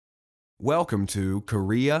Welcome to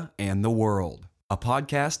Korea and the World, a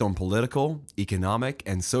podcast on political, economic,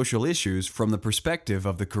 and social issues from the perspective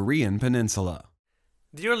of the Korean Peninsula.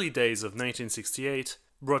 The early days of 1968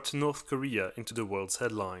 brought North Korea into the world's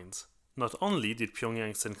headlines. Not only did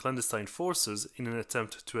Pyongyang send clandestine forces in an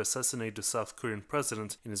attempt to assassinate the South Korean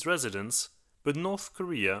president in his residence, but North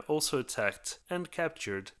Korea also attacked and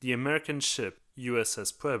captured the American ship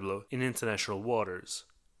USS Pueblo in international waters.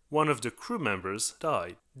 One of the crew members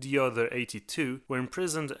died. The other 82 were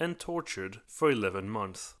imprisoned and tortured for 11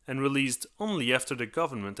 months, and released only after the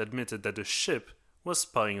government admitted that the ship was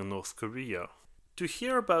spying on North Korea. To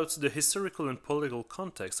hear about the historical and political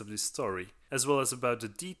context of this story, as well as about the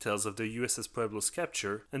details of the USS Pueblo's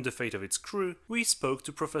capture and the fate of its crew, we spoke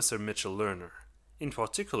to Professor Mitchell Lerner. In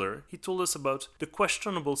particular, he told us about the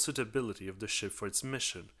questionable suitability of the ship for its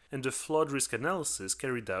mission and the flawed risk analysis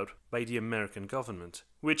carried out by the American government,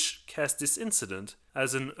 which cast this incident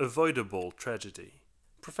as an avoidable tragedy.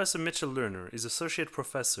 Professor Mitchell Lerner is Associate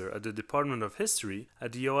Professor at the Department of History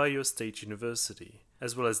at The Ohio State University,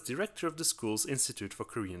 as well as Director of the school's Institute for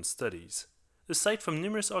Korean Studies. Aside from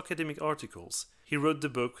numerous academic articles, he wrote the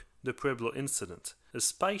book The Pueblo Incident, A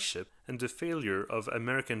Spy Ship and the Failure of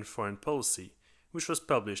American Foreign Policy, which was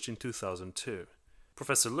published in 2002.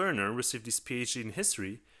 Professor Lerner received his PhD in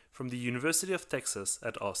history from the University of Texas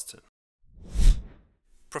at Austin.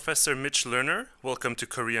 Professor Mitch Lerner, welcome to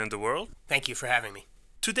Korea and the World. Thank you for having me.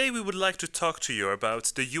 Today we would like to talk to you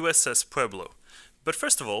about the USS Pueblo. But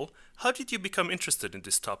first of all, how did you become interested in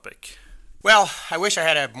this topic? Well, I wish I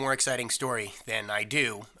had a more exciting story than I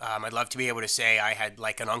do. I'd love to be able to say I had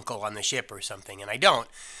like an uncle on the ship or something, and I don't.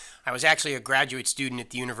 I was actually a graduate student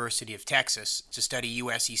at the University of Texas to study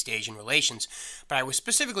U.S. East Asian relations, but I was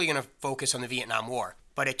specifically going to focus on the Vietnam War.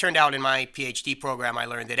 But it turned out in my PhD program I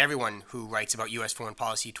learned that everyone who writes about U.S. foreign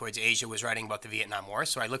policy towards Asia was writing about the Vietnam War,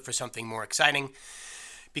 so I looked for something more exciting.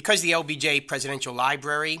 Because the LBJ Presidential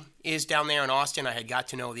Library is down there in Austin, I had got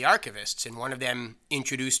to know the archivists, and one of them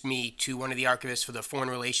introduced me to one of the archivists for the Foreign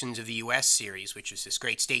Relations of the U.S. series, which is this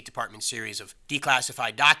great State Department series of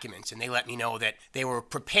declassified documents, and they let me know that they were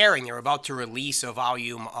about to release a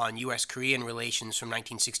volume on U.S.-Korean relations from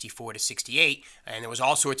 1964 to 68, and there was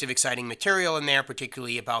all sorts of exciting material in there,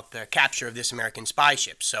 particularly about the capture of this American spy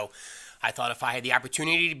ship. So I thought if I had the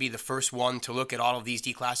opportunity to be the first one to look at all of these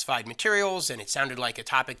declassified materials, and it sounded like a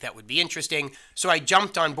topic that would be interesting, so I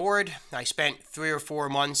jumped on board. I spent 3 or 4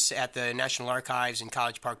 months at the National Archives in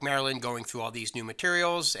College Park, Maryland, going through all these new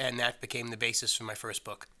materials, and that became the basis for my first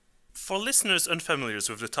book. For listeners unfamiliar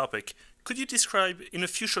with the topic, could you describe in a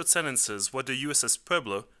few short sentences what the USS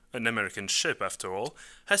Pueblo, an American ship after all,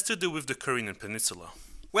 has to do with the Korean Peninsula?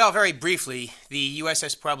 Well, very briefly, the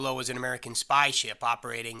USS Pueblo was an American spy ship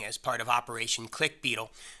operating as part of Operation Click Beetle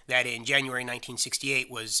that in January 1968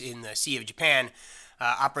 was in the Sea of Japan,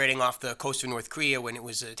 operating off the coast of North Korea when it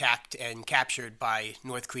was attacked and captured by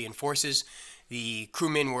North Korean forces. The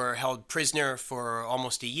crewmen were held prisoner for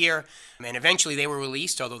almost a year, and eventually they were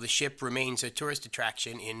released, although the ship remains a tourist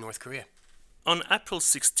attraction in North Korea. On April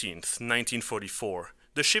 16th, 1944,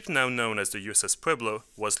 the ship now known as the USS Pueblo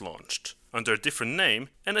was launched, under a different name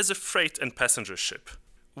and as a freight and passenger ship.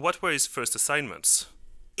 What were his first assignments?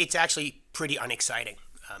 It's actually pretty unexciting.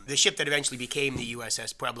 The ship that eventually became the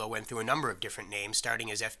USS Pueblo went through a number of different names, starting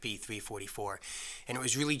as FP-344, and it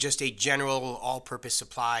was really just a general all-purpose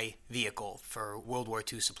supply vehicle for World War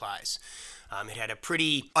II supplies. It had a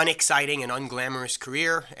pretty unexciting and unglamorous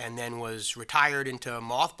career, and then was retired into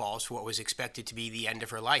mothballs for what was expected to be the end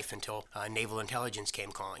of her life until naval intelligence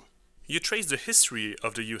came calling. You trace the history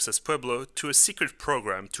of the USS Pueblo to a secret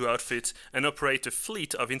program to outfit and operate a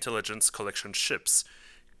fleet of intelligence collection ships.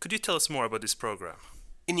 Could you tell us more about this program?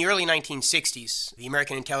 In the early 1960s, the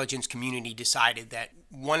American intelligence community decided that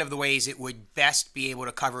one of the ways it would best be able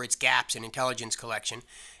to cover its gaps in intelligence collection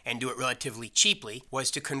and do it relatively cheaply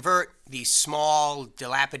was to convert these small,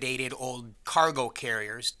 dilapidated old cargo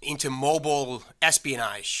carriers into mobile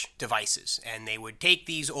espionage devices. And they would take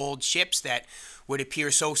these old ships that would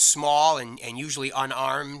appear so small and usually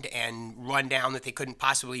unarmed and run down that they couldn't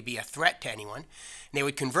possibly be a threat to anyone. And they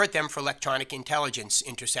would convert them for electronic intelligence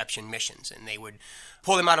interception missions. And they would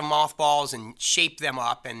pull them out of mothballs and shape them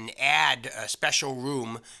up and add a special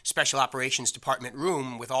room, special operations department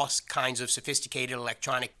room with all kinds of sophisticated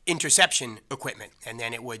electronic interception equipment. And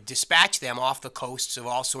then it would dispatch them off the coasts of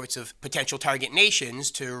all sorts of potential target nations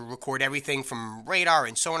to record everything from radar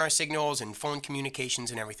and sonar signals and phone communications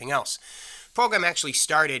and everything else. The program actually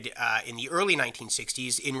started in the early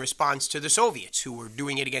 1960s in response to the Soviets, who were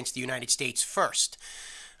doing it against the United States first.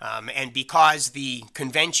 And because the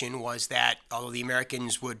convention was that although the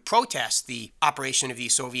Americans would protest the operation of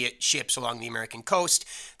these Soviet ships along the American coast,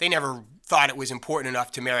 they never thought it was important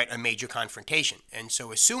enough to merit a major confrontation. And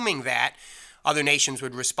so assuming that other nations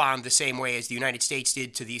would respond the same way as the United States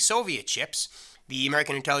did to these Soviet ships, the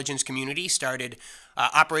American intelligence community started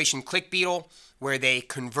Operation Click Beetle, where they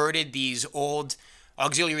converted these old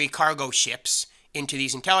auxiliary cargo ships into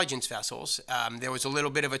these intelligence vessels. There was a little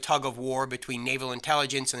bit of a tug of war between naval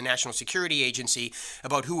intelligence and the National Security Agency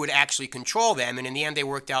about who would actually control them, and in the end they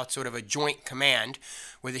worked out sort of a joint command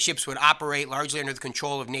where the ships would operate largely under the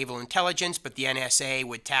control of naval intelligence, but the NSA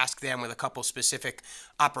would task them with a couple specific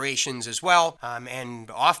operations as well,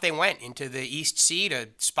 and off they went into the East Sea to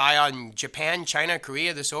spy on Japan, China,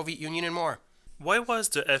 Korea, the Soviet Union, and more. Why was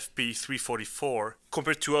the FB-344,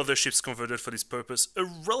 compared to other ships converted for this purpose, a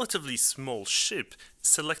relatively small ship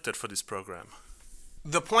selected for this program?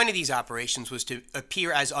 The point of these operations was to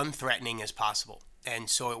appear as unthreatening as possible. And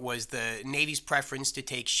so it was the Navy's preference to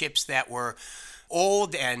take ships that were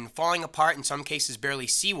old and falling apart, in some cases barely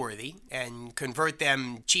seaworthy, and convert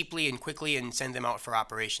them cheaply and quickly and send them out for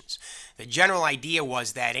operations. The general idea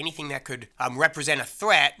was that anything that could represent a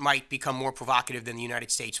threat might become more provocative than the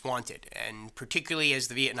United States wanted. And particularly as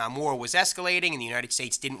the Vietnam War was escalating and the United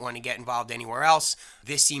States didn't want to get involved anywhere else,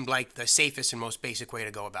 this seemed like the safest and most basic way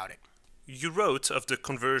to go about it. You wrote of the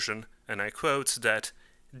conversion, and I quote, that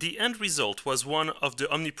the end result was one of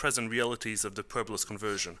the omnipresent realities of the Pueblo's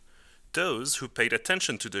conversion. Those who paid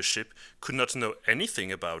attention to the ship could not know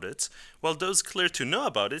anything about it, while those cleared to know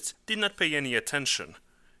about it did not pay any attention.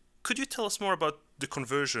 Could you tell us more about the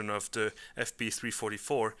conversion of the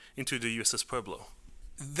FB-344 into the USS Pueblo?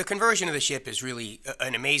 The conversion of the ship is really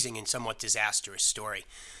an amazing and somewhat disastrous story.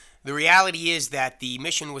 The reality is that the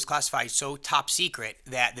mission was classified so top secret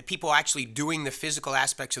that the people actually doing the physical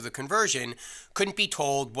aspects of the conversion couldn't be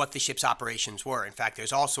told what the ship's operations were. In fact,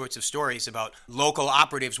 there's all sorts of stories about local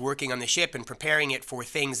operatives working on the ship and preparing it for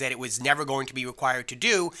things that it was never going to be required to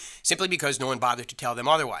do simply because no one bothered to tell them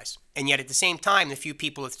otherwise. And yet at the same time, the few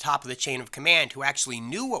people at the top of the chain of command who actually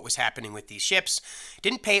knew what was happening with these ships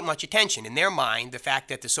didn't pay it much attention. In their mind, the fact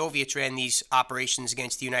that the Soviets ran these operations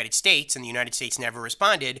against the United States and the United States never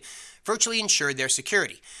responded virtually ensured their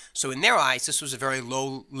security. So in their eyes, this was a very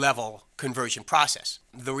low-level conversion process.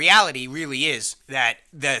 The reality really is that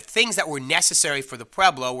the things that were necessary for the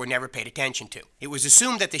Pueblo were never paid attention to. It was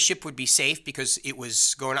assumed that the ship would be safe because it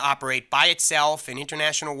was going to operate by itself in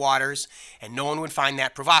international waters, and no one would find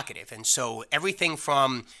that provocative. And so everything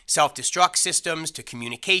from self-destruct systems to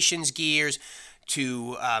communications gears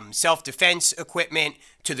to self-defense equipment,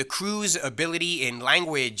 to the crew's ability in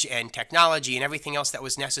language and technology and everything else that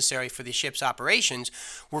was necessary for the ship's operations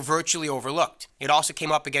were virtually overlooked. It also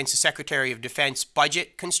came up against the Secretary of Defense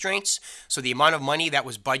budget constraints, so the amount of money that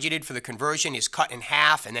was budgeted for the conversion is cut in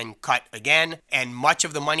half and then cut again, and much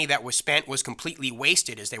of the money that was spent was completely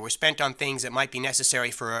wasted as they were spent on things that might be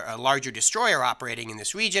necessary for a larger destroyer operating in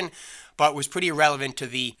this region, but was pretty irrelevant to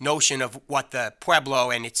the notion of what the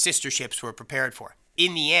Pueblo and its sister ships were prepared for.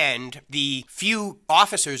 In the end, the few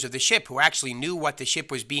officers of the ship who actually knew what the ship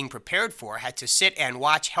was being prepared for had to sit and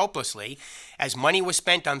watch helplessly as money was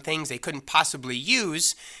spent on things they couldn't possibly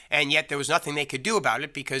use, and yet there was nothing they could do about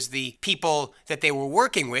it because the people that they were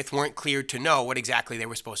working with weren't cleared to know what exactly they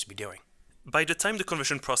were supposed to be doing. By the time the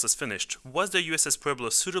conversion process finished, was the USS Pueblo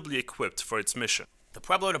suitably equipped for its mission? The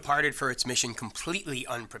Pueblo departed for its mission completely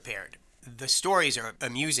unprepared. The stories are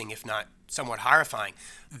amusing, if not somewhat horrifying.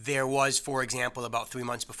 There was, for example, about 3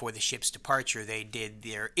 months before the ship's departure, they did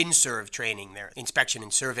their in-serve training, their inspection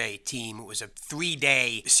and survey team. It was a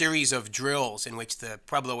 3-day series of drills in which the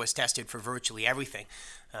Pueblo was tested for virtually everything.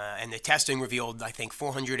 And the testing revealed, I think,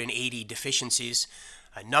 480 deficiencies,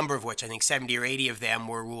 a number of which, I think 70 or 80 of them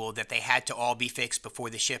were ruled that they had to all be fixed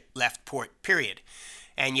before the ship left port, period.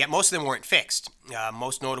 And yet most of them weren't fixed.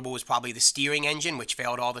 Most notable was probably the steering engine, which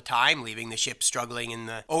failed all the time, leaving the ship struggling in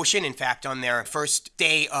the ocean. In fact, on their first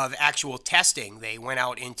day of actual testing, they went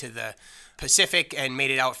out into the Pacific and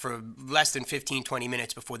made it out for less than 15-20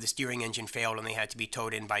 minutes before the steering engine failed and they had to be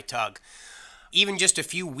towed in by tug. Even just a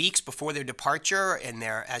few weeks before their departure,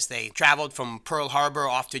 as they traveled from Pearl Harbor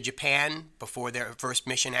off to Japan before their first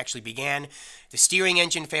mission actually began, the steering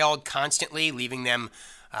engine failed constantly, leaving them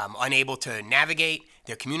unable to navigate.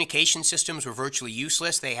 Their communication systems were virtually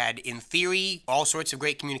useless. They had, in theory, all sorts of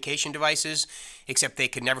great communication devices, except they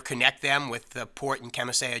could never connect them with the port in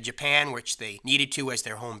Kamasaya, Japan, which they needed to as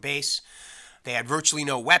their home base. They had virtually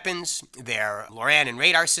no weapons. Their LORAN and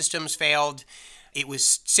radar systems failed. It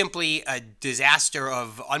was simply a disaster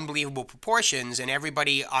of unbelievable proportions, and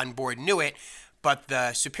everybody on board knew it, But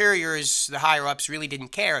the superiors, the higher-ups, really didn't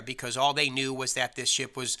care because all they knew was that this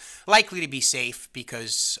ship was likely to be safe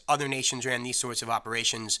because other nations ran these sorts of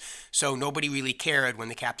operations, so nobody really cared when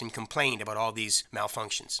the captain complained about all these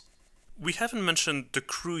malfunctions. We haven't mentioned the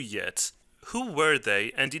crew yet. Who were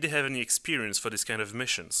they, and did they have any experience for this kind of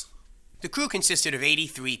missions? The crew consisted of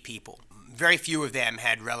 83 people. Very few of them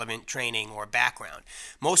had relevant training or background.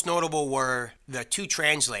 Most notable were the 2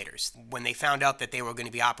 translators. When they found out that they were going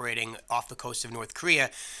to be operating off the coast of North Korea,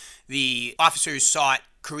 the officers sought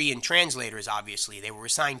Korean translators, obviously. They were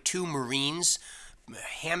assigned 2 Marines,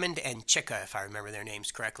 Hammond and Chika, if I remember their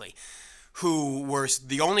names correctly, who were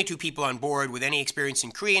the only 2 people on board with any experience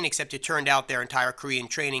in Korean, except it turned out their entire Korean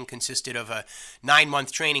training consisted of a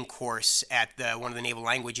 9-month training course at one of the Naval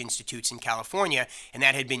Language Institutes in California, and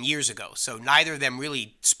that had been years ago. So neither of them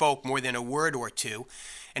really spoke more than a word or two,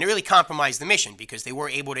 and it really compromised the mission because they were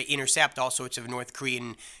able to intercept all sorts of North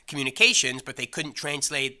Korean communications, but they couldn't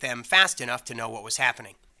translate them fast enough to know what was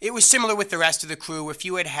happening. It was similar with the rest of the crew.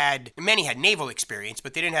 Many had naval experience,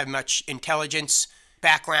 but they didn't have much intelligence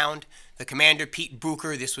background. The commander, Pete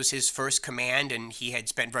Bucher, this was his first command, and he had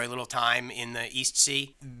spent very little time in the East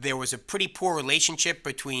Sea. There was a pretty poor relationship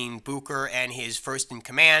between Bucher and his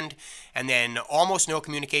first-in-command, and then almost no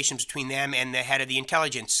communications between them and the head of the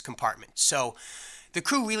intelligence compartment. So the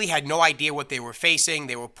crew really had no idea what they were facing.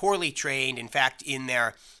 They were poorly trained. In fact, in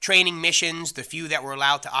their training missions, the few that were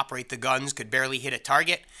allowed to operate the guns could barely hit a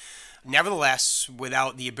target. Nevertheless,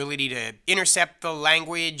 without the ability to intercept the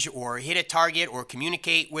language or hit a target or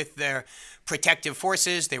communicate with their protective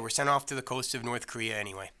forces, they were sent off to the coast of North Korea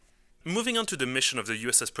anyway. Moving on to the mission of the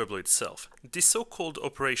USS Pueblo itself, this so-called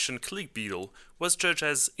Operation Click Beetle was judged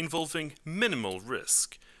as involving minimal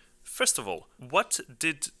risk. First of all, what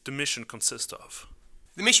did the mission consist of?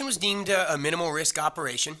 The mission was deemed a minimal risk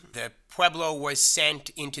operation. The Pueblo was sent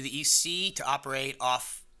into the East Sea to operate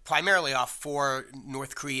primarily off 4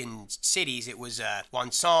 North Korean cities. It was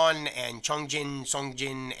Wonsan and Cheongjin,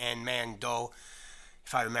 Songjin, and Mando,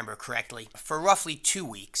 if I remember correctly, for roughly 2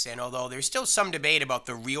 weeks. And although there's still some debate about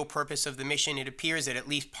the real purpose of the mission, it appears that at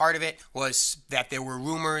least part of it was that there were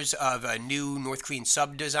rumors of a new North Korean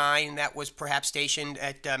sub-design that was perhaps stationed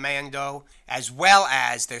at Mangdo, as well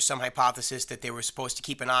as there's some hypothesis that they were supposed to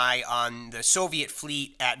keep an eye on the Soviet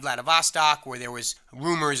fleet at Vladivostok, where there was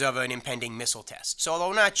rumors of an impending missile test. So although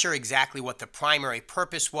I'm not sure exactly what the primary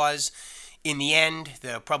purpose was, in the end,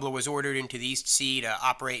 the Pueblo was ordered into the East Sea to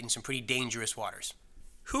operate in some pretty dangerous waters.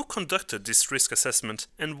 Who conducted this risk assessment,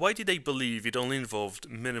 and why did they believe it only involved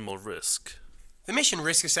minimal risk? The mission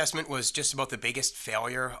risk assessment was just about the biggest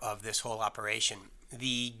failure of this whole operation.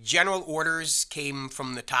 The general orders came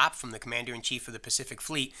from the top, from the Commander-in-Chief of the Pacific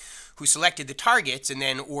Fleet, who selected the targets and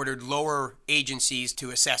then ordered lower agencies to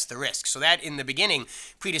assess the risk. So that, in the beginning,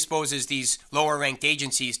 predisposes these lower-ranked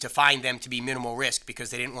agencies to find them to be minimal risk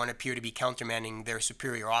because they didn't want to appear to be countermanding their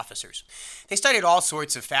superior officers. They studied all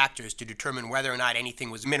sorts of factors to determine whether or not anything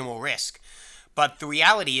was minimal risk. But the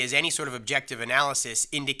reality is any sort of objective analysis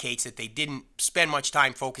indicates that they didn't spend much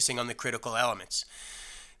time focusing on the critical elements.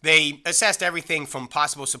 They assessed everything from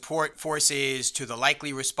possible support forces to the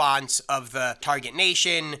likely response of the target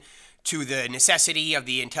nation to the necessity of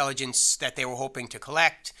the intelligence that they were hoping to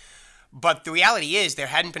collect. But the reality is there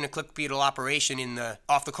hadn't been a click beetle operation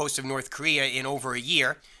off the coast of North Korea in over a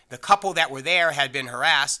year. The couple that were there had been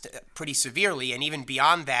harassed pretty severely, and even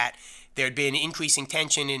beyond that, there had been increasing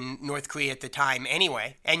tension in North Korea at the time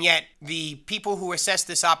anyway. And yet the people who assessed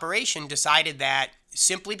this operation decided that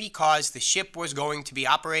simply because the ship was going to be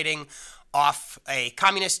operating off a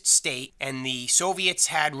communist state and the Soviets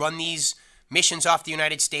had run these missions off the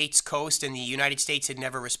United States coast and the United States had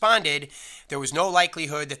never responded, there was no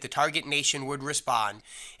likelihood that the target nation would respond.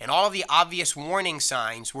 And all of the obvious warning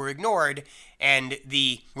signs were ignored, and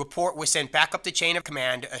the report was sent back up the chain of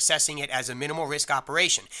command, assessing it as a minimal risk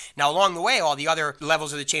operation. Now, along the way, all the other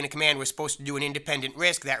levels of the chain of command were supposed to do an independent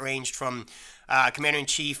risk that ranged from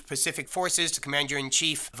Commander-in-Chief Pacific Forces to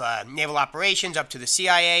Commander-in-Chief of Naval Operations up to the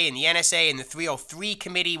CIA and the NSA and the 303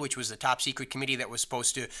 Committee, which was the top secret committee that was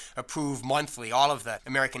supposed to approve monthly all of the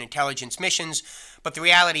American intelligence missions. But the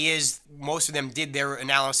reality is most of them did their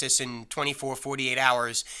analysis in 24, 48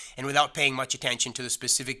 hours and without paying much attention to the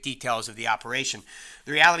specific details of the operation.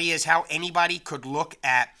 The reality is how anybody could look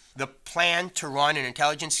at the plan to run an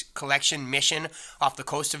intelligence collection mission off the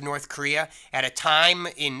coast of North Korea at a time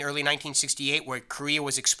in early 1968 where Korea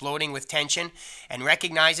was exploding with tension, and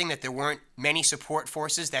recognizing that there weren't many support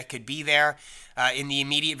forces that could be there in the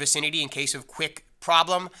immediate vicinity in case of quick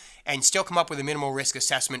problem, and still come up with a minimal risk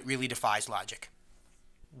assessment really defies logic.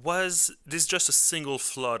 Was this just a single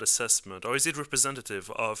flawed assessment, or is it representative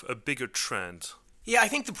of a bigger trend? Yeah, I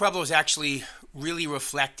think the Pueblo is actually really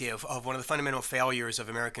reflective of one of the fundamental failures of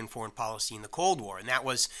American foreign policy in the Cold War, and that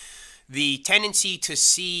was the tendency to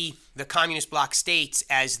see the communist bloc states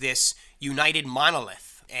as this united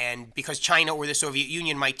monolith. And because China or the Soviet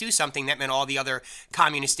Union might do something, that meant all the other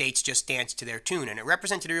communist states just danced to their tune. And it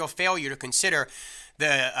represented a real failure to consider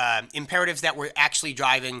the imperatives that were actually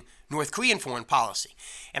driving North Korean foreign policy.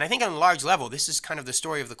 And I think on a large level, this is kind of the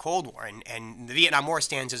story of the Cold War. And the Vietnam War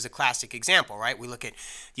stands as a classic example, right? We look at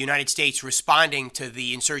the United States responding to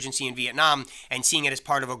the insurgency in Vietnam and seeing it as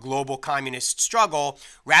part of a global communist struggle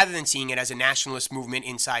rather than seeing it as a nationalist movement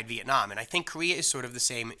inside Vietnam. And I think Korea is sort of the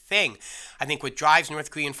same thing. I think what drives North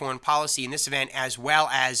Korean foreign policy in this event, as well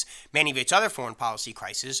as many of its other foreign policy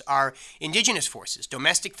crises, are indigenous forces,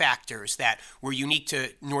 domestic factors that were unique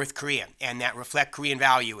to North Korea and that reflect Korean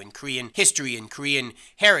value and Korean history and Korean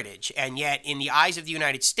heritage. And yet, in the eyes of the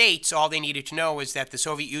United States, all they needed to know was that the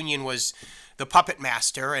Soviet Union was the puppet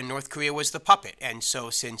master and North Korea was the puppet. And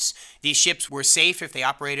so since these ships were safe if they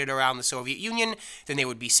operated around the Soviet Union, then they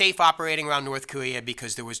would be safe operating around North Korea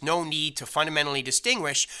because there was no need to fundamentally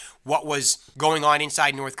distinguish what was going on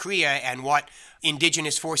inside North Korea and what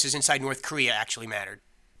indigenous forces inside North Korea actually mattered.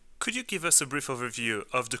 Could you give us a brief overview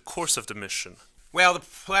of the course of the mission? Well, the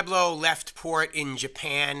Pueblo left port in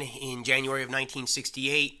Japan in January of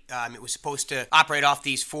 1968. It was supposed to operate off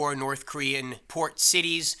these 4 North Korean port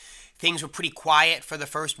cities. Things were pretty quiet for the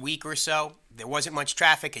first week or so. There wasn't much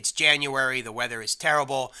traffic. It's January. The weather is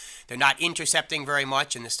terrible. They're not intercepting very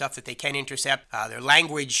much, and the stuff that they can intercept, their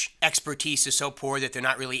language expertise is so poor that they're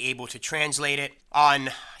not really able to translate it. On,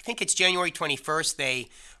 I think it's January 21st, they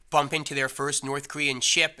bump into their first North Korean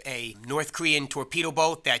ship, a North Korean torpedo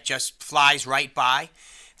boat that just flies right by.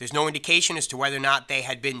 There's no indication as to whether or not they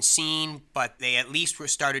had been seen, but they at least were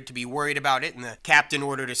started to be worried about it, and the captain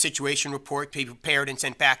ordered a situation report to be prepared and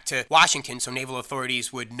sent back to Washington so naval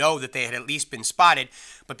authorities would know that they had at least been spotted,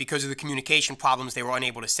 but because of the communication problems, they were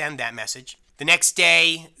unable to send that message. The next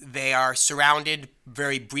day, they are surrounded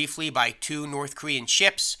very briefly by 2 North Korean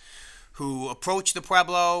ships who approach the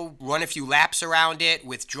Pueblo, run a few laps around it,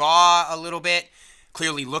 withdraw a little bit,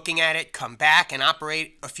 clearly looking at it, come back and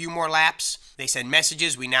operate a few more laps. They send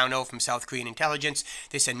messages, we now know from South Korean intelligence,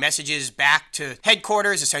 they send messages back to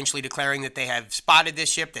headquarters, essentially declaring that they have spotted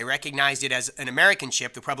this ship. They recognized it as an American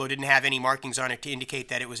ship. The Pueblo didn't have any markings on it to indicate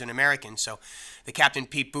that it was an American, so the Captain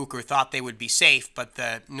Pete Booker thought they would be safe, but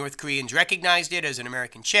the North Koreans recognized it as an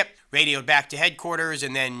American ship, radioed back to headquarters,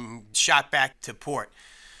 and then shot back to port.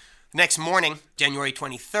 Next morning, January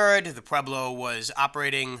 23rd, the Pueblo was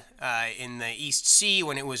operating in the East Sea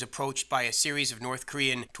when it was approached by a series of North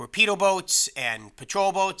Korean torpedo boats and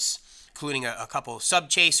patrol boats, including a couple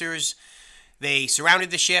sub-chasers. They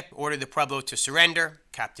surrounded the ship, ordered the Pueblo to surrender.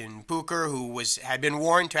 Captain Booker, who had been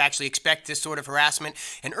warned to actually expect this sort of harassment,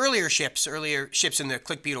 and earlier ships in the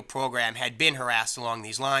Click Beetle program had been harassed along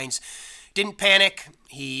these lines, didn't panic.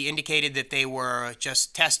 He indicated that they were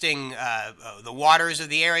just testing the waters of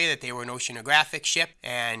the area, that they were an oceanographic ship,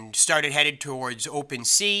 and started headed towards open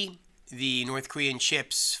sea. The North Korean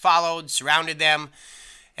ships followed, surrounded them,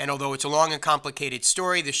 and although it's a long and complicated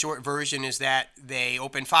story, the short version is that they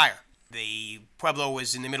opened fire. The Pueblo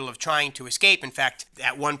was in the middle of trying to escape. In fact,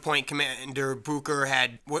 at one point, Commander Booker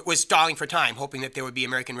was stalling for time, hoping that there would be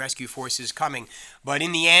American rescue forces coming. But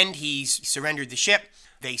in the end, he surrendered the ship.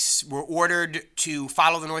 They were ordered to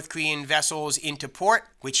follow the North Korean vessels into port,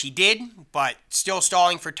 which he did, but still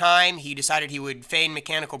stalling for time, he decided he would feign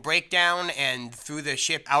mechanical breakdown and threw the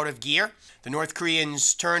ship out of gear. The North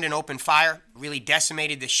Koreans turned and opened fire, really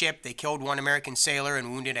decimated the ship. They killed 1 American sailor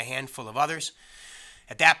and wounded a handful of others.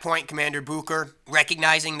 At that point, Commander Booker,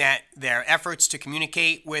 recognizing that their efforts to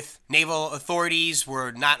communicate with naval authorities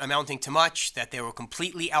were not amounting to much, that they were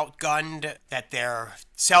completely outgunned, that their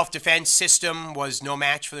self-defense system was no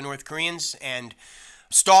match for the North Koreans, and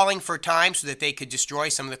stalling for time so that they could destroy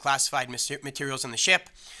some of the classified materials on the ship,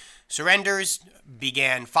 surrenders,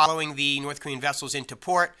 began following the North Korean vessels into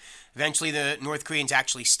port. Eventually, the North Koreans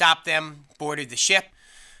actually stopped them, boarded the ship,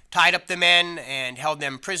 tied up the men and held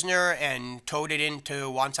them prisoner and towed it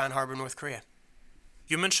into Wonsan Harbor, North Korea.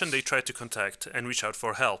 You mentioned they tried to contact and reach out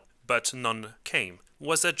for help, but none came.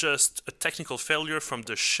 Was that just a technical failure from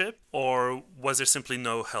the ship, or was there simply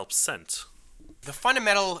no help sent? The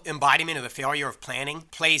fundamental embodiment of the failure of planning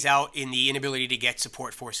plays out in the inability to get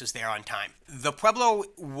support forces there on time. The Pueblo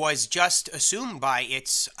was just assumed by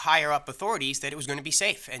its higher-up authorities that it was going to be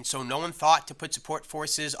safe, and so no one thought to put support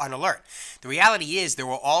forces on alert. The reality is there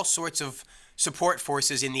were all sorts of support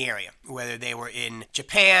forces in the area, whether they were in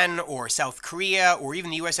Japan or South Korea or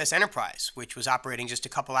even the USS Enterprise, which was operating just a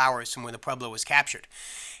couple hours from where the Pueblo was captured.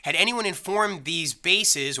 Had anyone informed these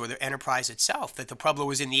bases or the Enterprise itself that the Pueblo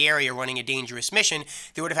was in the area running a dangerous mission,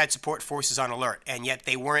 they would have had support forces on alert, and yet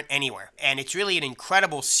they weren't anywhere. And it's really an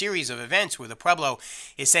incredible series of events where the Pueblo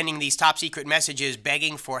is sending these top secret messages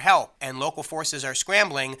begging for help, and local forces are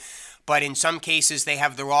scrambling, but in some cases they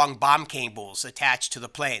have the wrong bomb cables attached to the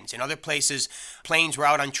planes. In other places, planes were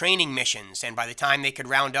out on training missions, and by the time they could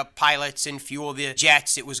round up pilots and fuel the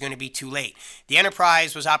jets, it was going to be too late. The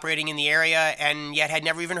Enterprise was operating in the area and yet had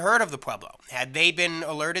never even heard of the Pueblo. Had they been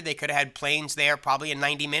alerted, they could have had planes there probably in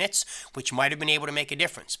 90 minutes, which might have been able to make a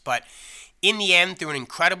difference. But in the end, through an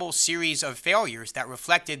incredible series of failures that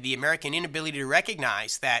reflected the American inability to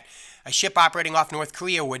recognize that a ship operating off North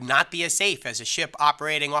Korea would not be as safe as a ship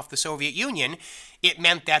operating off the Soviet Union, it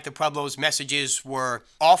meant that the Pueblo's messages were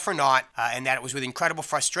all for naught, and that it was with incredible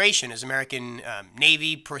frustration as American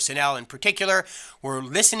Navy personnel in particular were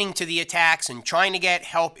listening to the attacks and trying to get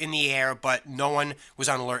help in the air, but no one was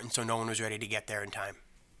on alert, and so no one was ready to get there in time.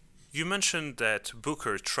 You mentioned that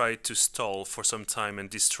Booker tried to stall for some time and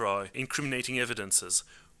destroy incriminating evidences.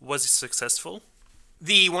 Was he successful?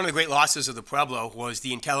 One of the great losses of the Pueblo was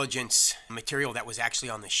the intelligence material that was actually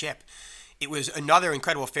on the ship. It was another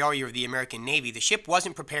incredible failure of the American Navy. The ship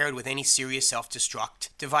wasn't prepared with any serious self-destruct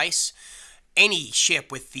device. Any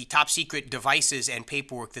ship with the top secret devices and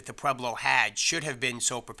paperwork that the Pueblo had should have been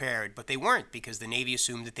so prepared, but they weren't because the Navy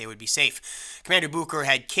assumed that they would be safe. Commander Booker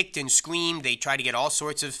had kicked and screamed. They tried to get all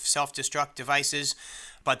sorts of self-destruct devices,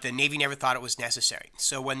 but the Navy never thought it was necessary.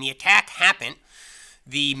 So when the attack happened,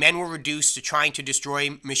 the men were reduced to trying to destroy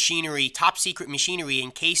machinery, top secret machinery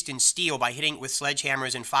encased in steel by hitting it with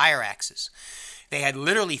sledgehammers and fire axes. They had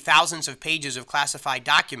literally thousands of pages of classified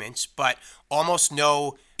documents, but almost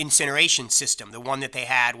no incineration system. The one that they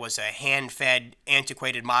had was a hand-fed,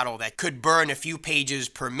 antiquated model that could burn a few pages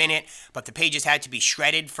per minute, but the pages had to be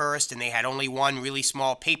shredded first, and they had only one really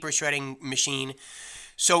small paper shredding machine.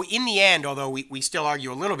 So in the end, although we still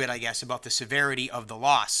argue a little bit, I guess, about the severity of the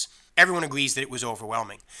loss, everyone agrees that it was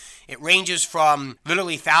overwhelming. It ranges from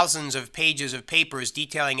literally thousands of pages of papers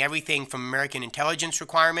detailing everything from American intelligence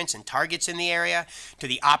requirements and targets in the area to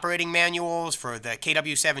the operating manuals for the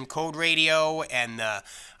KW7 code radio and the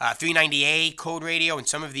 390A code radio and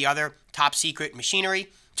some of the other top secret machinery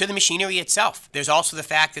to the machinery itself. There's also the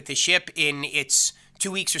fact that the ship in its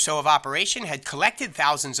 2 weeks or so of operation had collected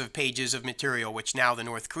thousands of pages of material, which now the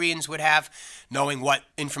North Koreans would have, knowing what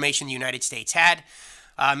information the United States had.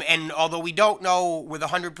 And although we don't know with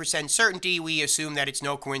 100% certainty, we assume that it's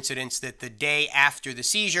no coincidence that the day after the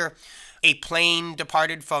seizure, a plane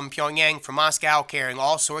departed from Pyongyang for Moscow carrying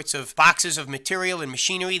all sorts of boxes of material and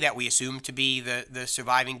machinery that we assume to be the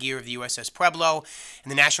surviving gear of the USS Pueblo.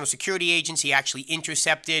 And the National Security Agency actually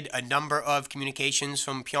intercepted a number of communications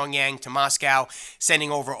from Pyongyang to Moscow,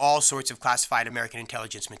 sending over all sorts of classified American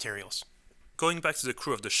intelligence materials. Going back to the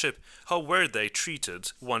crew of the ship, how were they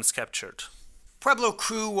treated once captured? Pueblo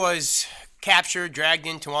crew was captured, dragged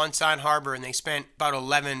into Wonsan Harbor, and they spent about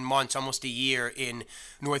 11 months, almost a year, in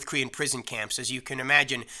North Korean prison camps. As you can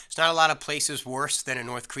imagine, there's not a lot of places worse than a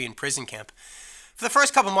North Korean prison camp. For the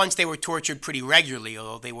first couple months, they were tortured pretty regularly,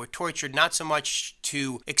 although they were tortured not so much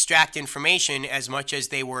to extract information as much as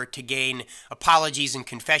they were to gain apologies and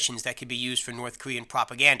confessions that could be used for North Korean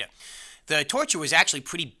propaganda. The torture was actually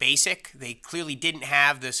pretty basic. They clearly didn't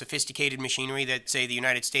have the sophisticated machinery that, say, the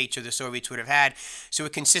United States or the Soviets would have had. So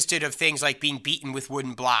it consisted of things like being beaten with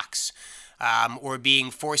wooden blocks, or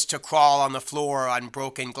being forced to crawl on the floor on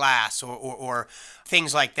broken glass, or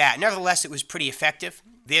things like that. Nevertheless, it was pretty effective.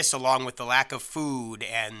 This, along with the lack of food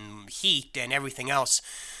and heat and everything else,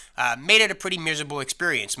 made it a pretty miserable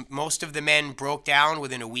experience. Most of the men broke down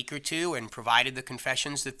within a week or two and provided the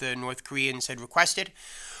confessions that the North Koreans had requested.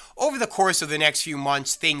 Over the course of the next few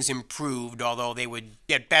months, things improved, although they would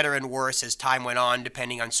get better and worse as time went on,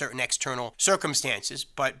 depending on certain external circumstances.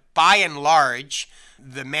 But by and large,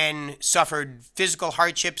 the men suffered physical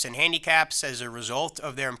hardships and handicaps as a result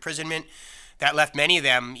of their imprisonment. That left many of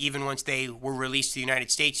them, even once they were released to the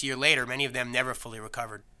United States a year later, many of them never fully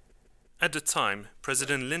recovered. At the time,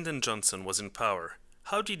 President Lyndon Johnson was in power.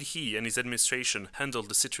 How did he and his administration handle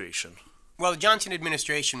the situation? Well, the Johnson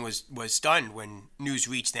administration was stunned when news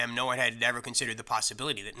reached them. No one had ever considered the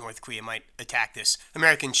possibility that North Korea might attack this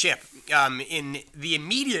American ship. In the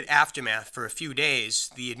immediate aftermath for a few days,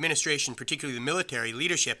 the administration, particularly the military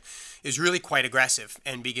leadership, is really quite aggressive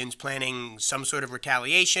and begins planning some sort of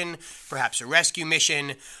retaliation, perhaps a rescue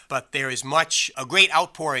mission, but there is a great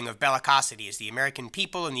outpouring of bellicosity as the American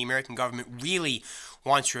people and the American government really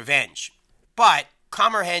wants revenge. But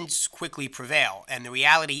calmer heads quickly prevail, and the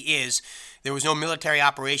reality is there was no military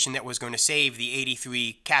operation that was going to save the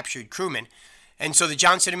 83 captured crewmen. And so the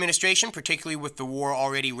Johnson administration, particularly with the war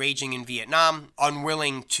already raging in Vietnam,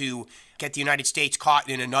 unwilling to get the United States caught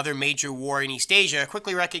in another major war in East Asia,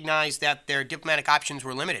 quickly recognized that their diplomatic options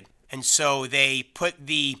were limited. And so they put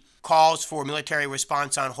the calls for military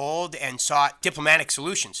response on hold and sought diplomatic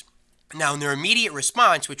solutions. Now, in their immediate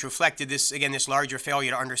response, which reflected this larger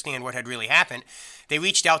failure to understand what had really happened, they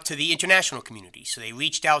reached out to the international community. So they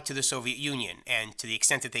reached out to the Soviet Union, and to the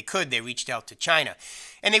extent that they could, they reached out to China.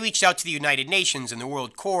 And they reached out to the United Nations and the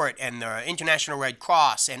World Court and the International Red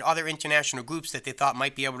Cross and other international groups that they thought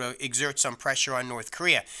might be able to exert some pressure on North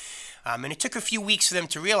Korea. And it took a few weeks for them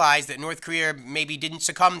to realize that North Korea maybe didn't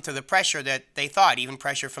succumb to the pressure that they thought, even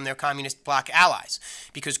pressure from their communist bloc allies,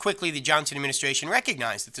 because quickly the Johnson administration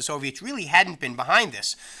recognized that the Soviets really hadn't been behind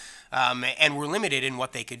this and were limited in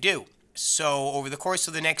what they could do. So over the course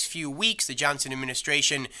of the next few weeks, the Johnson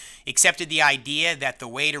administration accepted the idea that the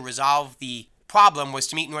way to resolve the problem was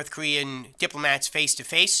to meet North Korean diplomats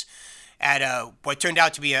face-to-face at what turned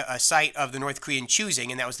out to be a site of the North Korean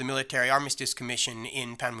choosing, and that was the Military Armistice Commission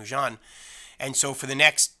in Panmunjom. And so for the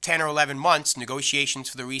next 10 or 11 months, negotiations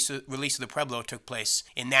for the release of the Pueblo took place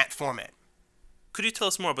in that format. Could you tell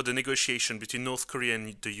us more about the negotiation between North Korea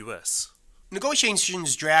and the US?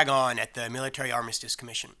 Negotiations drag on at the Military Armistice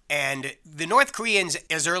Commission, and the North Koreans,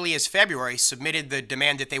 as early as February, submitted the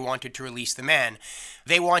demand that they wanted to release the men.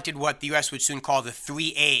 They wanted what the U.S. would soon call the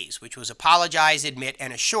 3 A's, which was apologize, admit,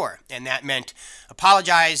 and assure. And that meant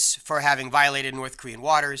apologize for having violated North Korean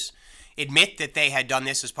waters, admit that they had done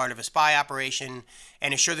this as part of a spy operation,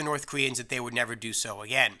 and assure the North Koreans that they would never do so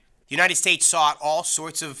again. The United States sought all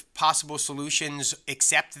sorts of possible solutions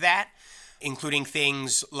except that, including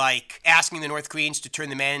things like asking the North Koreans to turn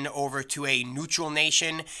the men over to a neutral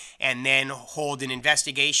nation and then hold an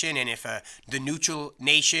investigation. And if the neutral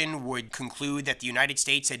nation would conclude that the United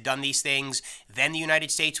States had done these things, then the United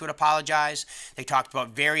States would apologize. They talked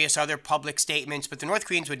about various other public statements, but the North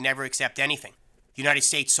Koreans would never accept anything. The United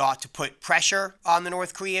States sought to put pressure on the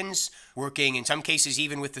North Koreans, working in some cases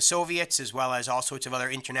even with the Soviets, as well as all sorts of other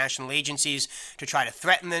international agencies, to try to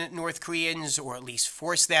threaten the North Koreans or at least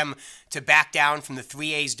force them to back down from the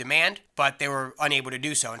 3 A's demand, but they were unable to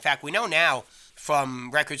do so. In fact, we know now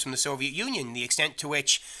from records from the Soviet Union the extent to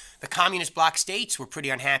which the communist bloc states were pretty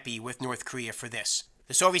unhappy with North Korea for this.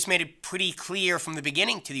 The Soviets made it pretty clear from the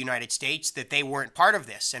beginning to the United States that they weren't part of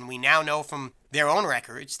this, and we now know from their own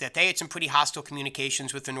records that they had some pretty hostile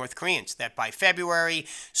communications with the North Koreans, that by February,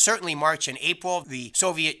 certainly March and April, the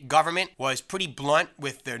Soviet government was pretty blunt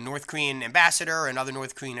with their North Korean ambassador and other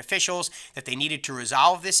North Korean officials that they needed to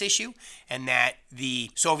resolve this issue, and that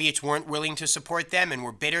the Soviets weren't willing to support them and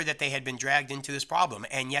were bitter that they had been dragged into this problem.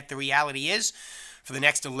 And yet the reality is, for the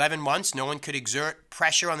next 11 months, no one could exert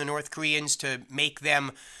pressure on the North Koreans to make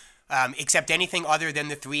them accept anything other than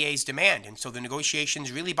the 3 A's demand. And so the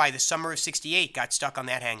negotiations really by the summer of '68 got stuck on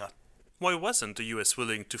that hang-up. Why wasn't the US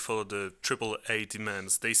willing to follow the AAA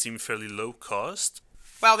demands? They seem fairly low cost.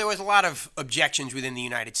 Well, there was a lot of objections within the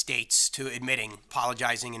United States to admitting,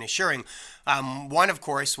 apologizing, and assuring. One, of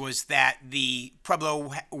course, was that the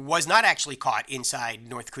Pueblo was not actually caught inside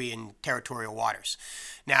North Korean territorial waters.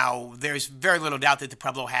 Now, there's very little doubt that the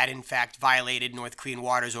Pueblo had, in fact, violated North Korean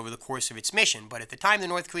waters over the course of its mission. But at the time the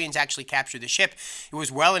North Koreans actually captured the ship, it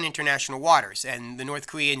was well in international waters. And the North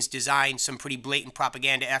Koreans designed some pretty blatant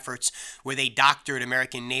propaganda efforts where they doctored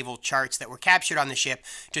American naval charts that were captured on the ship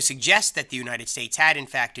to suggest that the United States had, in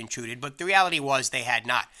fact, intruded. But the reality was they had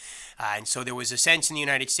not. And so there was a sense in the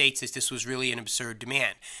United States that this was really an absurd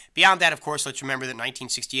demand. Beyond that, of course, let's remember that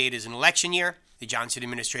 1968 is an election year. The Johnson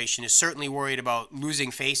administration is certainly worried about losing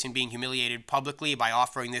face and being humiliated publicly by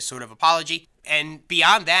offering this sort of apology. And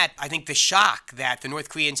beyond that, I think the shock that the North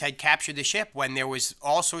Koreans had captured the ship when there was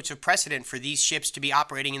all sorts of precedent for these ships to be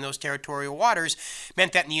operating in those territorial waters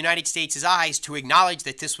meant that in the United States' eyes, to acknowledge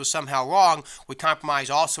that this was somehow wrong would compromise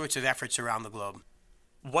all sorts of efforts around the globe.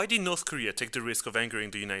 Why did North Korea take the risk of angering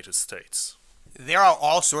the United States? There are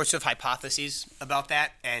all sorts of hypotheses about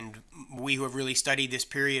that, and we who have really studied this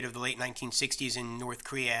period of the late 1960s in North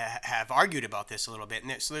Korea have argued about this a little bit,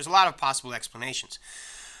 and so there's a lot of possible explanations.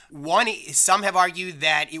 One, some have argued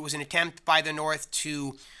that it was an attempt by the North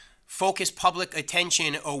to focus public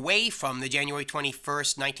attention away from the January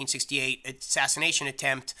 21st, 1968 assassination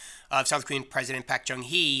attempt of South Korean President Park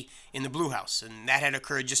Chung-hee in the Blue House. And that had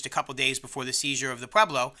occurred just a couple days before the seizure of the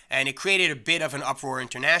Pueblo, and it created a bit of an uproar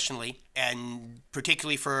internationally, and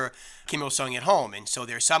particularly for Kim Il-sung at home. And so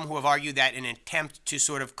there are some who have argued that in an attempt to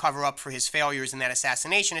sort of cover up for his failures in that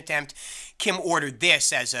assassination attempt, Kim ordered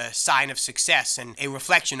this as a sign of success and a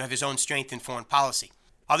reflection of his own strength in foreign policy.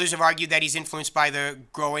 Others have argued that he's influenced by the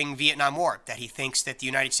growing Vietnam War, that he thinks that the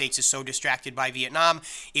United States is so distracted by Vietnam,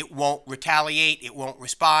 it won't retaliate, it won't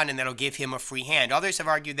respond, and that'll give him a free hand. Others have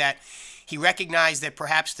argued that he recognized that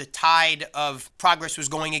perhaps the tide of progress was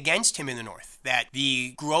going against him in the North, that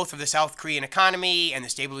the growth of the South Korean economy and the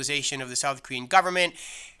stabilization of the South Korean government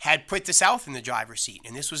had put the South in the driver's seat.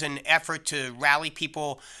 And this was an effort to rally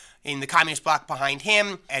people in the communist bloc behind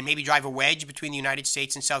him and maybe drive a wedge between the United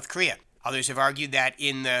States and South Korea. Others have argued that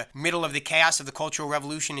in the middle of the chaos of the Cultural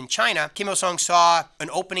Revolution in China, Kim Il-sung saw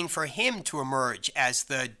an opening for him to emerge as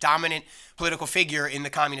the dominant political figure in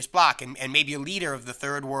the communist bloc and maybe a leader of the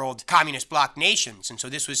third world communist bloc nations. And so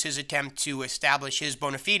this was his attempt to establish his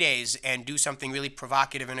bona fides and do something really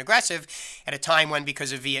provocative and aggressive at a time when,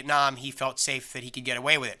 because of Vietnam, he felt safe that he could get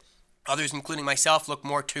away with it. Others, including myself, look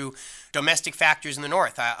more to domestic factors in the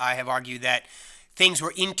North. I have argued that things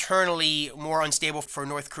were internally more unstable for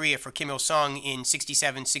North Korea, for Kim Il-sung in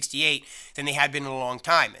 67, 68 than they had been in a long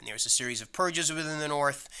time. And there's a series of purges within the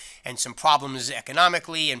North and some problems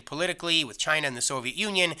economically and politically with China and the Soviet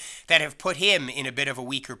Union that have put him in a bit of a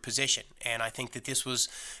weaker position. And I think that this was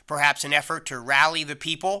perhaps an effort to rally the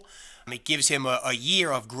people. It gives him a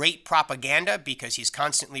year of great propaganda because he's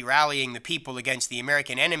constantly rallying the people against the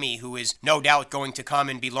American enemy, who is no doubt going to come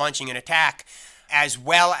and be launching an attack, as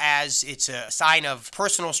well as it's a sign of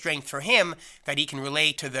personal strength for him that he can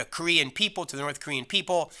relate to the Korean people, to the North Korean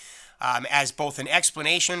people, as both an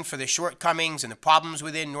explanation for the shortcomings and the problems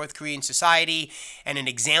within North Korean society and an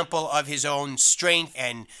example of his own strength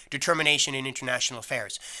and determination in international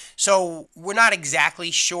affairs. So we're not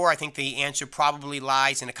exactly sure. I think the answer probably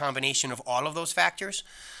lies in a combination of all of those factors.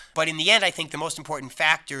 But in the end, I think the most important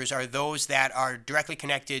factors are those that are directly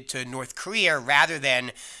connected to North Korea rather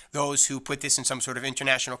than those who put this in some sort of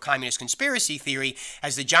international communist conspiracy theory,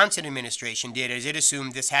 as the Johnson administration did, as it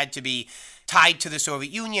assumed this had to be tied to the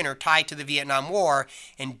Soviet Union or tied to the Vietnam War,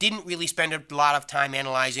 and didn't really spend a lot of time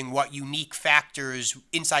analyzing what unique factors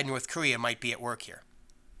inside North Korea might be at work here.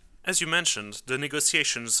 As you mentioned, the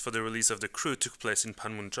negotiations for the release of the crew took place in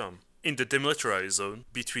Panmunjom, in the demilitarized zone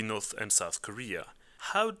between North and South Korea.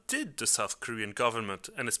 How did the South Korean government,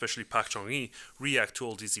 and especially Park Chung-hee, react to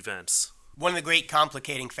all these events? One of the great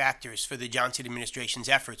complicating factors for the Johnson administration's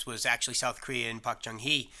efforts was actually South Korea and Park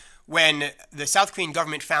Chung-hee. When the South Korean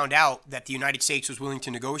government found out that the United States was willing to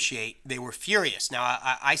negotiate, they were furious. Now,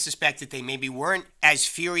 I suspect that they maybe weren't as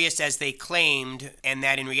furious as they claimed, and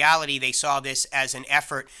that in reality they saw this as an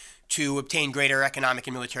effort to obtain greater economic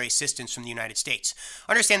and military assistance from the United States.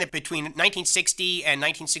 Understand that between 1960 and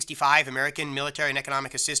 1965, American military and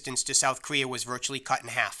economic assistance to South Korea was virtually cut in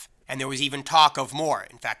half. And there was even talk of more.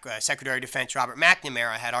 In fact, Secretary of Defense Robert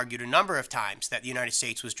McNamara had argued a number of times that the United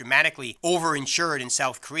States was dramatically overinsured in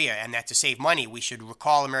South Korea, and that to save money, we should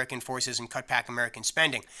recall American forces and cut back American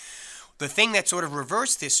spending. The thing that sort of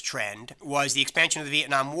reversed this trend was the expansion of the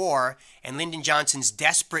Vietnam War and Lyndon Johnson's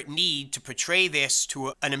desperate need to portray this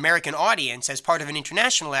to an American audience as part of an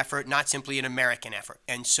international effort, not simply an American effort.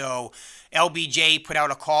 And so LBJ put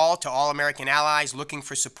out a call to all American allies looking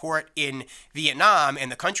for support in Vietnam,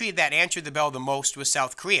 and the country that answered the bell the most was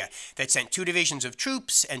South Korea, that sent 2 divisions of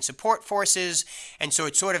troops and support forces, and so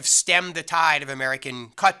it sort of stemmed the tide of American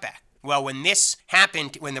cutback. Well, when this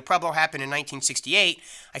happened, when the Pueblo happened in 1968,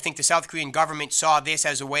 I think the South Korean government saw this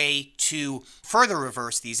as a way to further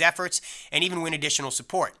reverse these efforts and even win additional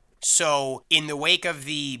support. So in the wake of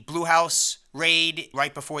the Blue House raid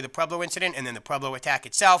right before the Pueblo incident and then the Pueblo attack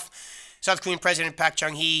itself, South Korean President Park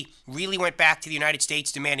Chung-hee really went back to the United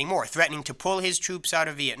States demanding more, threatening to pull his troops out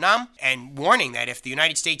of Vietnam and warning that if the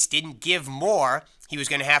United States didn't give more, he was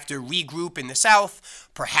going to have to regroup in the South,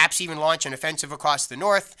 perhaps even launch an offensive across the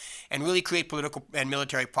North, and really create political and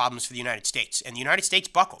military problems for the United States. And the United States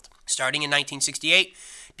buckled, starting in 1968,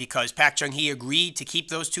 because Park Chung-hee agreed to keep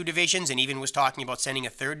those 2 divisions and even was talking about sending a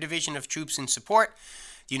 3rd division of troops in support.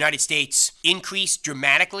 The United States increased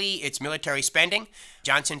dramatically its military spending.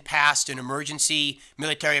 Johnson passed an emergency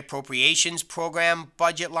military appropriations program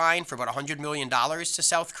budget line for about $100 million to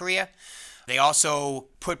South Korea. They also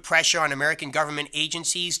put pressure on American government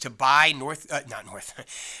agencies to buy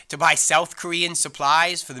to buy South Korean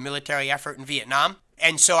supplies for the military effort in Vietnam.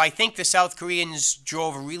 And so I think the South Koreans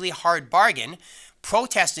drove a really hard bargain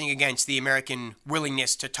protesting against the American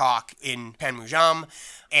willingness to talk in Panmunjom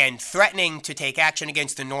and threatening to take action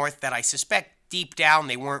against the North that I suspect deep down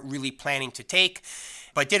they weren't really planning to take,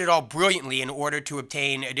 but did it all brilliantly in order to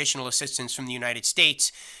obtain additional assistance from the United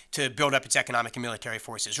States to build up its economic and military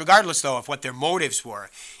forces. Regardless, though, of what their motives were,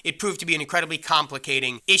 it proved to be an incredibly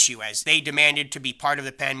complicating issue as they demanded to be part of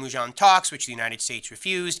the Panmunjom talks, which the United States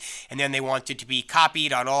refused, and then they wanted to be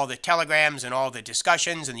copied on all the telegrams and all the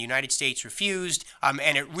discussions, and the United States refused,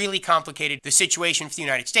 and it really complicated the situation for the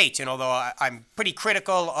United States. And although I'm pretty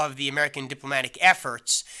critical of the American diplomatic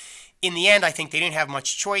efforts, in the end, I think they didn't have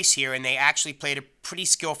much choice here, and they actually played a pretty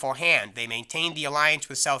skillful hand. They maintained the alliance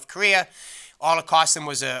with South Korea. All it cost them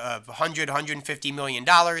was $150 million.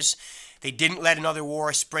 They didn't let another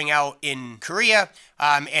war spring out in Korea,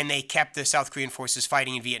 and they kept the South Korean forces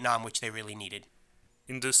fighting in Vietnam, which they really needed.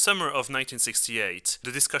 In the summer of 1968,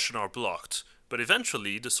 the discussions are blocked, but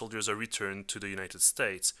eventually the soldiers are returned to the United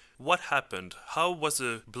States. What happened? How was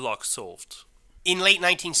the block solved? In late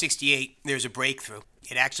 1968, there's a breakthrough.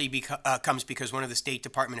 It actually comes because one of the State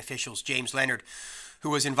Department officials, James Lerner, who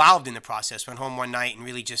was involved in the process, went home one night and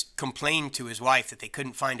really just complained to his wife that they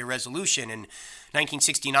couldn't find a resolution in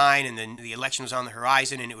 1969, and then the election was on the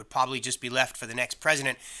horizon, and it would probably just be left for the next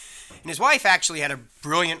president. And his wife actually had a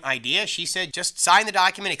brilliant idea. She said, just sign the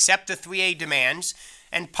document, accept the 3A demands,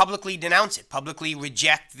 and publicly denounce it, publicly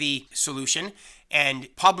reject the solution,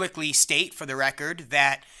 and publicly state for the record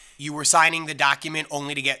that you were signing the document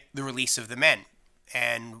only to get the release of the men.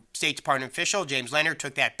 And State Department official James Lerner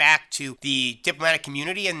took that back to the diplomatic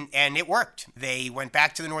community, and it worked. They went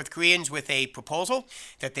back to the North Koreans with a proposal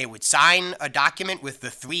that they would sign a document with the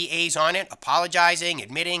 3 A's on it, apologizing,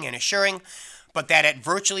 admitting, and assuring, but that at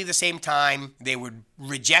virtually the same time they would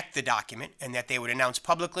reject the document and that they would announce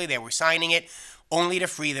publicly they were signing it only to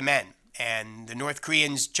free the men. And the North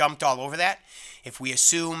Koreans jumped all over that. If we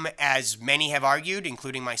assume, as many have argued,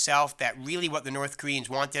 including myself, that really what the North Koreans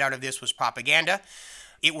wanted out of this was propaganda,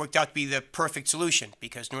 it worked out to be the perfect solution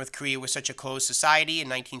because North Korea was such a closed society in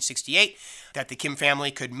 1968 that the Kim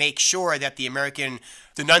family could make sure that the American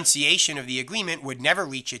denunciation of the agreement would never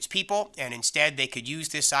reach its people, and instead they could use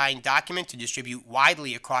this signed document to distribute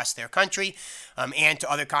widely across their country and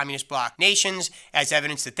to other communist bloc nations as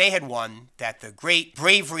evidence that they had won, that the great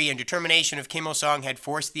bravery and determination of Kim Il-sung had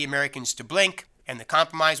forced the Americans to blink, and the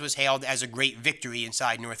compromise was hailed as a great victory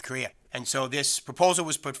inside North Korea. And so this proposal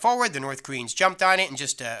was put forward. The North Koreans jumped on it, and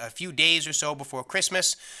just a few days or so before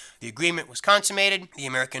Christmas, the agreement was consummated. The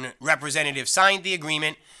American representative signed the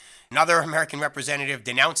agreement. Another American representative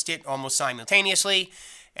denounced it almost simultaneously,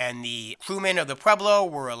 and the crewmen of the Pueblo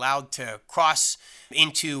were allowed to cross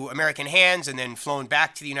into American hands and then flown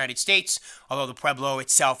back to the United States, although the Pueblo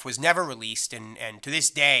itself was never released and to this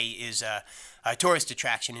day is a tourist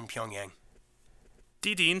attraction in Pyongyang.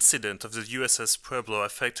 Did the incident of the USS Pueblo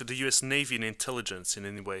affect the US Navy and intelligence in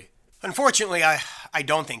any way? Unfortunately, I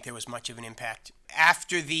don't think there was much of an impact.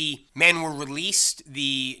 After the men were released,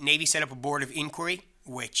 the Navy set up a board of inquiry,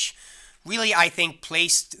 which really, I think,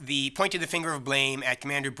 pointed the finger of blame at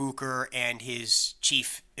Commander Bucher and his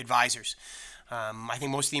chief advisors. I think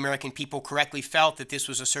most of the American people correctly felt that this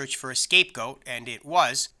was a search for a scapegoat, and it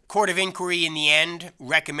was. Court of Inquiry, in the end,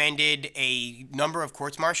 recommended a number of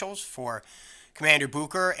courts-martials for Commander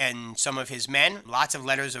Bucher and some of his men, lots of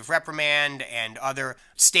letters of reprimand and other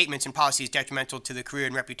statements and policies detrimental to the career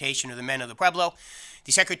and reputation of the men of the Pueblo.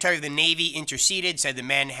 The Secretary of the Navy interceded, said the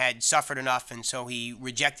men had suffered enough, and so he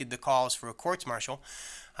rejected the calls for a courts-martial.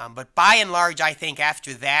 But by and large, I think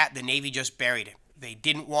after that, the Navy just buried it. They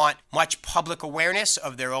didn't want much public awareness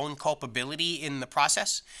of their own culpability in the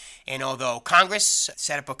process. And although Congress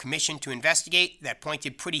set up a commission to investigate that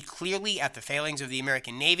pointed pretty clearly at the failings of the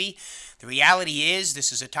American Navy, the reality is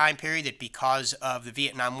this is a time period that because of the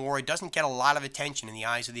Vietnam War doesn't get a lot of attention in the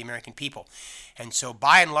eyes of the American people. And so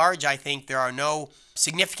by and large, I think there are no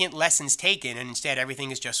significant lessons taken, and instead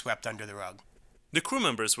everything is just swept under the rug. The crew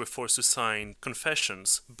members were forced to sign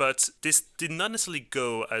confessions, but this did not necessarily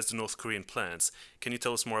go as the North Korean plans. Can you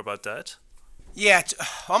tell us more about that? Yeah, it's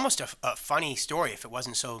almost a funny story if it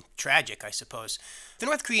wasn't so tragic, I suppose. The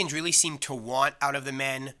North Koreans really seemed to want out of the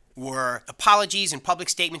men were apologies and public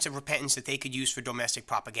statements of repentance that they could use for domestic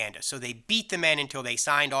propaganda. So they beat the men until they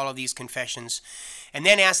signed all of these confessions and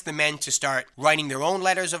then asked the men to start writing their own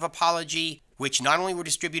letters of apology, which not only were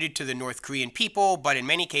distributed to the North Korean people, but in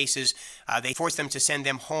many cases, they forced them to send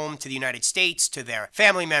them home to the United States, to their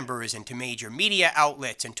family members, and to major media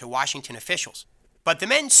outlets, and to Washington officials. But the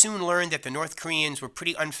men soon learned that the North Koreans were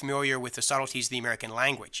pretty unfamiliar with the subtleties of the American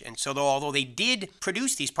language. And so although they did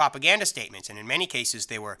produce these propaganda statements, and in many cases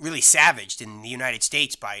they were really savaged in the United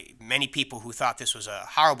States by many people who thought this was a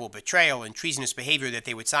horrible betrayal and treasonous behavior, that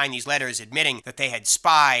they would sign these letters admitting that they had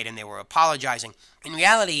spied and they were apologizing. In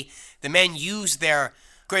reality, the men used their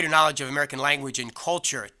greater knowledge of American language and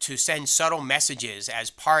culture to send subtle messages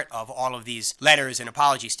as part of all of these letters and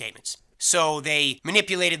apology statements. So they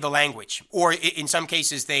manipulated the language, or in some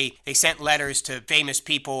cases they sent letters to famous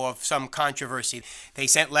people of some controversy. They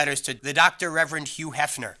sent letters to the Dr. Reverend Hugh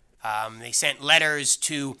Hefner. They sent letters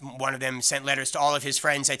to, one of them sent letters to all of his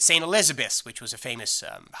friends at St. Elizabeth's, which was a famous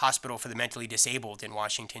hospital for the mentally disabled in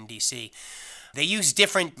Washington, D.C. They used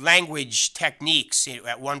different language techniques.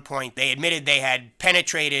 At one point, they admitted they had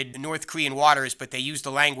penetrated North Korean waters, but they used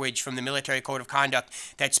the language from the military code of conduct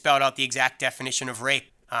that spelled out the exact definition of rape.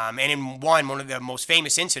 And in one of the most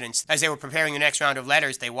famous incidents, as they were preparing the next round of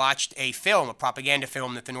letters, they watched a film, a propaganda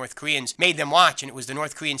film that the North Koreans made them watch, and it was the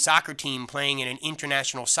North Korean soccer team playing in an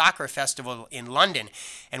international soccer festival in London.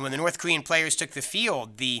 And when the North Korean players took the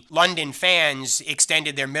field, the London fans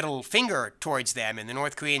extended their middle finger towards them, and the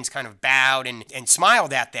North Koreans kind of bowed and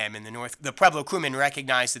smiled at them. And the Pueblo crewmen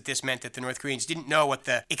recognized that this meant that the North Koreans didn't know what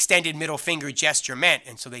the extended middle finger gesture meant,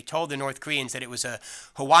 and so they told the North Koreans that it was a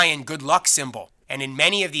Hawaiian good luck symbol. And in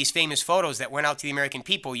many of these famous photos that went out to the American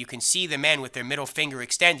people, you can see the men with their middle finger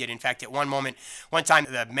extended. In fact, at one time,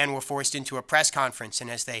 the men were forced into a press conference,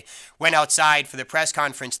 and as they went outside for the press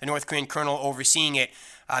conference, the North Korean colonel overseeing it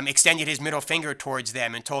extended his middle finger towards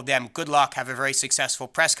them and told them, "Good luck, have a very successful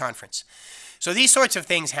press conference." So these sorts of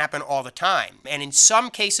things happen all the time. And in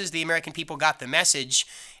some cases, the American people got the message,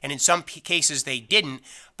 and in some cases they didn't.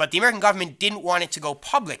 But the American government didn't want it to go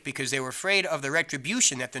public because they were afraid of the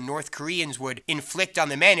retribution that the North Koreans would inflict on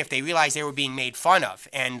the men if they realized they were being made fun of.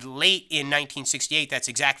 And late in 1968, that's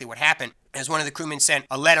exactly what happened. As one of the crewmen sent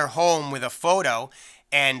a letter home with a photo,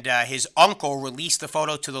 and his uncle released the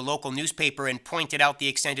photo to the local newspaper and pointed out the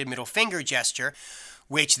extended middle finger gesture,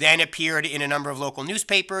 which then appeared in a number of local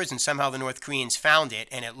newspapers, and somehow the North Koreans found it,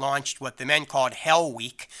 and it launched what the men called Hell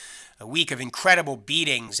Week, a week of incredible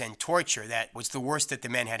beatings and torture that was the worst that the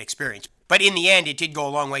men had experienced. But in the end, it did go a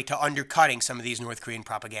long way to undercutting some of these North Korean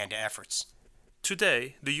propaganda efforts.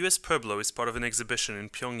 Today, the US Pueblo is part of an exhibition in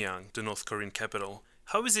Pyongyang, the North Korean capital.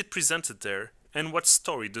 How is it presented there, and what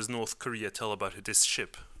story does North Korea tell about this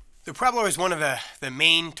ship? The Pueblo is one of the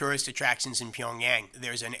main tourist attractions in Pyongyang.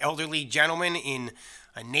 There's an elderly gentleman in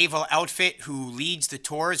a naval outfit who leads the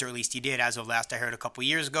tours, or at least he did as of last I heard a couple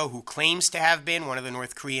years ago, who claims to have been one of the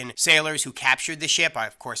North Korean sailors who captured the ship. I,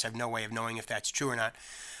 of course, have no way of knowing if that's true or not.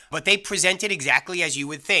 But they presented exactly as you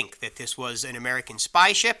would think, that this was an American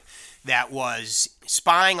spy ship that was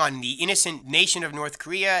spying on the innocent nation of North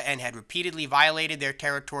Korea and had repeatedly violated their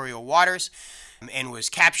territorial waters and was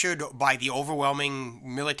captured by the overwhelming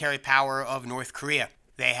military power of North Korea.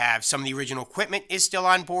 They have some of the original equipment is still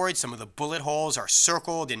on board. Some of the bullet holes are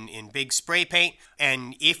circled in big spray paint.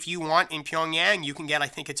 And if you want in Pyongyang, you can get, I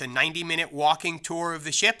think it's a 90-minute walking tour of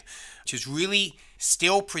the ship, which is really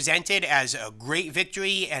still presented as a great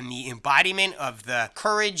victory and the embodiment of the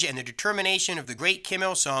courage and the determination of the great Kim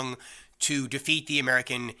Il-sung to defeat the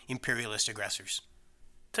American imperialist aggressors.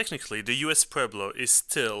 Technically, the US Pueblo is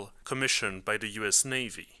still commissioned by the US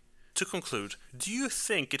Navy. To conclude, do you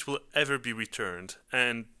think it will ever be returned,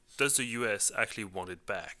 and does the US actually want it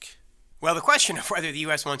back? Well, the question of whether the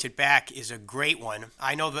U.S. wants it back is a great one.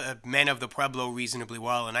 I know the men of the Pueblo reasonably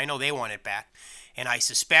well, and I know they want it back. And I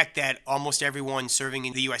suspect that almost everyone serving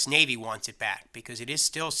in the U.S. Navy wants it back, because it is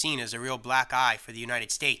still seen as a real black eye for the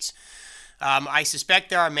United States. I suspect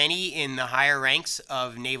there are many in the higher ranks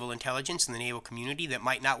of naval intelligence and the naval community that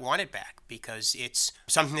might not want it back, because it's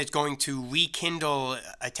something that's going to rekindle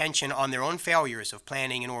attention on their own failures of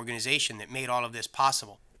planning and organization that made all of this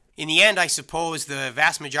possible. In the end, I suppose the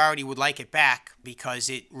vast majority would like it back because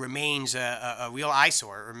it remains a real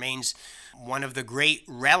eyesore. It remains one of the great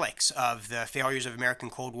relics of the failures of American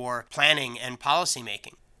Cold War planning and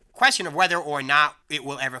policymaking. Question of whether or not it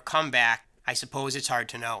will ever come back, I suppose it's hard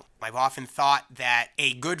to know. I've often thought that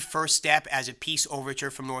a good first step as a peace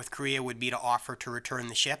overture from North Korea would be to offer to return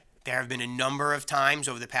the ship. There have been a number of times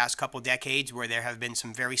over the past couple decades where there have been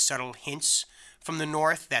some very subtle hints from the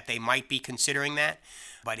North that they might be considering that,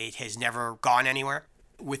 but it has never gone anywhere.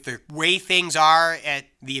 With the way things are at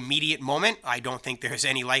the immediate moment, I don't think there's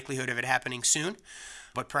any likelihood of it happening soon.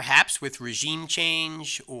 But perhaps with regime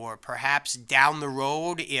change, or perhaps down the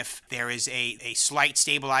road, if there is a slight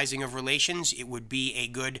stabilizing of relations, it would be a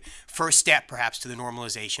good first step perhaps to the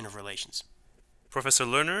normalization of relations. Professor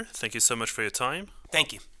Lerner, thank you so much for your time.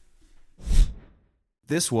 Thank you.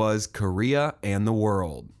 This was Korea and the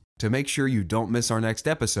World. To make sure you don't miss our next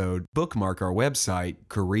episode, bookmark our website,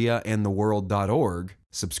 koreaandtheworld.org,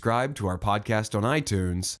 subscribe to our podcast on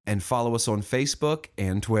iTunes, and follow us on Facebook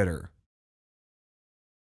and Twitter.